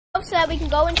so that we can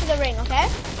go into the ring,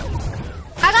 okay?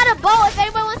 I got a boat. If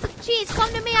anyone wants some cheese, come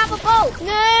to me. I have a boat.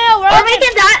 No, or we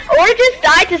can die, or just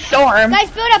die to storm. Guys,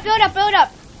 build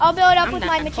up. I'll build up with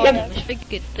my materials.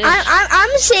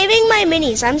 I'm saving my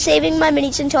minis. I'm saving my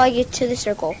minis until I get to the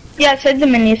circle. Yeah, save the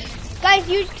minis. Guys,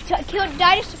 you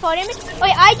died to fall damage.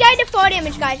 Wait, I died to fall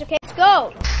damage, guys. Okay, let's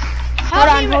go. Hold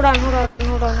on. Like,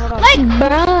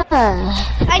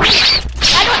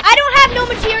 I don't have no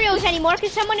materials anymore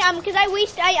because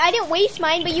I didn't waste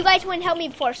mine, but you guys wouldn't help me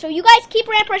before. So you guys keep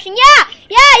ramp rushing. Yeah.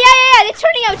 It's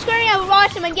turning out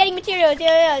awesome. I'm getting materials.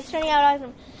 Yeah, it's turning out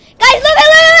awesome. Guys, look!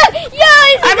 Yeah,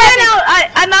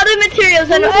 I'm out of materials.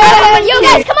 Yo,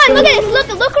 guys, come on, look at this.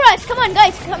 Look at us. Come on,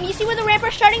 guys. Come. You see where the ramp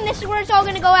rush starting? This is where it's all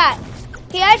gonna go at.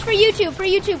 Okay, guys, for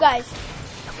YouTube, guys.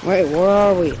 Wait, where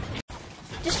are we?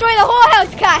 Destroy the whole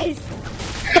house, guys.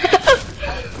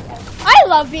 I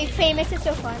love being famous. It's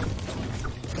so fun.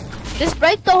 Just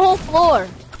break the whole floor.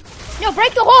 No,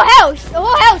 break the whole house.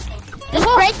 Just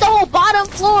break the whole bottom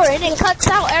floor and it cuts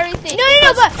out everything.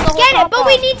 No, but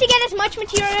we need to get as much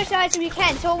materials as we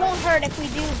can, so it won't hurt if we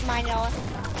do mine it all.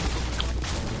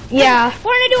 Yeah.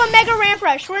 We're gonna do a mega ramp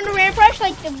rush. We're gonna ramp rush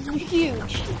like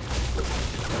huge.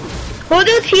 We'll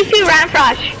do TP ramp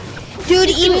rush. Dude,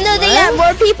 even though they got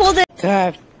more people than...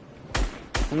 God.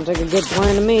 Sounds like a good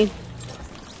plan to me.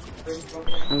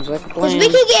 Sounds like a plan. Because we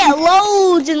can get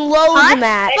loads and loads of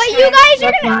mats. But you guys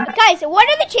are gonna... Guys, what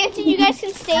are the chances you guys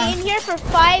can stay in here for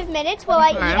 5 minutes while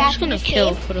I eat after this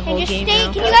game? For the whole game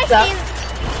Can you guys stay in...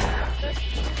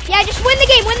 Yeah, just win the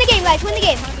game, guys. Win the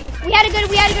game. We had a good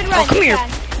run. Come here.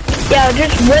 Yeah,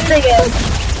 just win the game.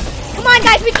 Come on,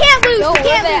 guys, we can't lose.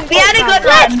 We had a good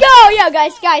run. Let's go. Yeah,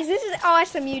 guys, this is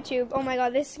awesome, YouTube. Oh my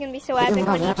god, this is gonna be so epic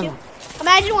on YouTube.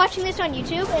 Imagine watching this on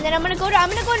YouTube, and then I'm gonna go in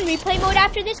replay mode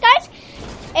after this, guys.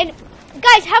 And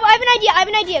guys, I have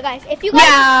an idea, guys. If you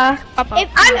guys, I'm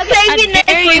saving this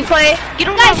replay. Get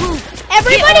on that roof.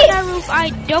 Everybody, Get on that roof.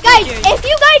 Guys, if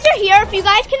you guys are here, if you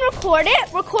guys can record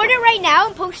it right now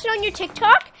and post it on your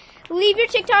TikTok. Leave your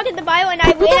TikTok in the bio, and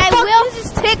I will. This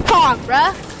is TikTok,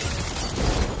 bruh.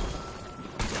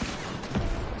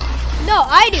 No,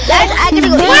 I do. I gotta go.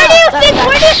 Where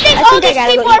do you think all these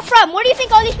people are from? Where do you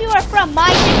think all these people are from? My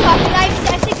TikTok, I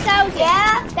have 6,000.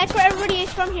 Yeah. That's where everybody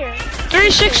is from here.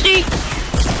 360.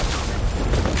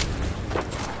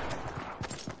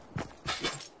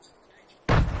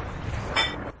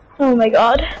 Oh my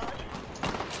god.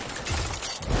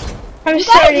 I'm Guys,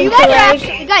 starting to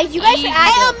like... Guys, you guys are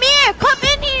Hey, Amir, come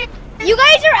in here. You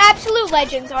guys are absolute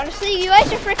legends, honestly. You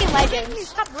guys are freaking legends.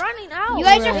 Stop running out. You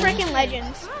guys are freaking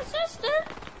legends.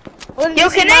 Yo,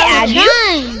 can I add you?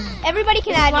 Everybody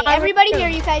can add me. Everybody here,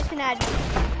 you guys can add me.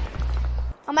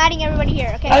 I'm adding everybody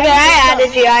here, okay? Okay,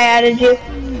 I added you.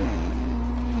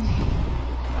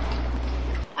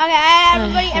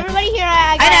 Okay, everybody here.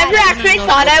 I never actually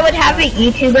thought I would have a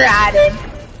YouTuber added.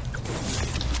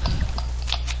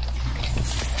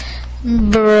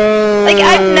 Bro. Like,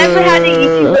 I've never had a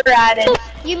YouTuber added.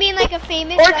 You mean like a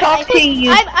famous... Or talk to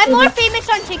you. I'm more famous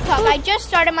on TikTok. I just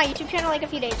started my YouTube channel like a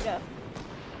few days ago.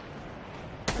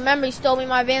 Remember, you stole me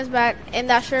my Vans back and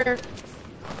that shirt.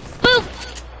 Boop.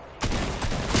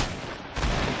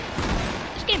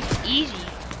 This game's easy.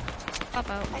 Pop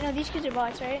out. I know, these kids are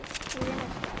bots, right? Do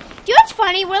you know what's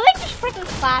funny? We're like just freaking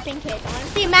clapping kids,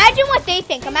 honestly. Imagine what they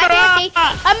think. Imagine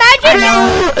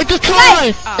It's a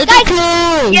toy.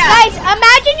 Guys,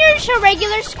 imagine you're just a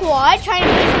regular squad trying to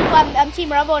play some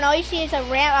Team Rumble and all you see is a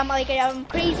ramp, like a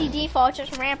crazy default,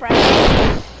 just ramp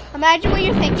right. Imagine what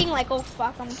you're thinking, like, oh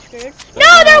fuck, I'm screwed.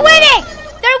 No, they're winning!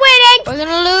 They're winning! We're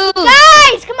gonna lose!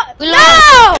 Guys, come on!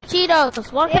 No!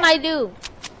 Cheetos, what can I do?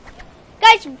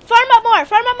 Guys, farm up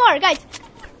more, guys.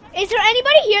 Is there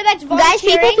anybody here that's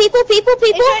volunteering? Guys, people.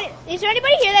 Is there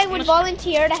anybody here that would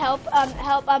volunteer to help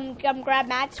grab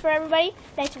mats for everybody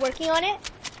that's working on it,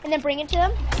 and then bring it to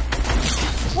them?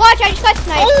 Watch, I just got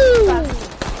sniped.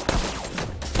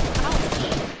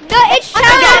 No, it's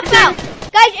shot.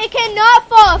 Guys, it cannot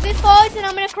fall. If it falls, then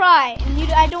I'm gonna cry.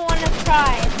 And I don't want to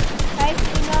cry. Guys,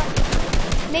 do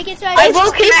not make it so I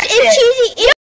will connect it. It's cheesy.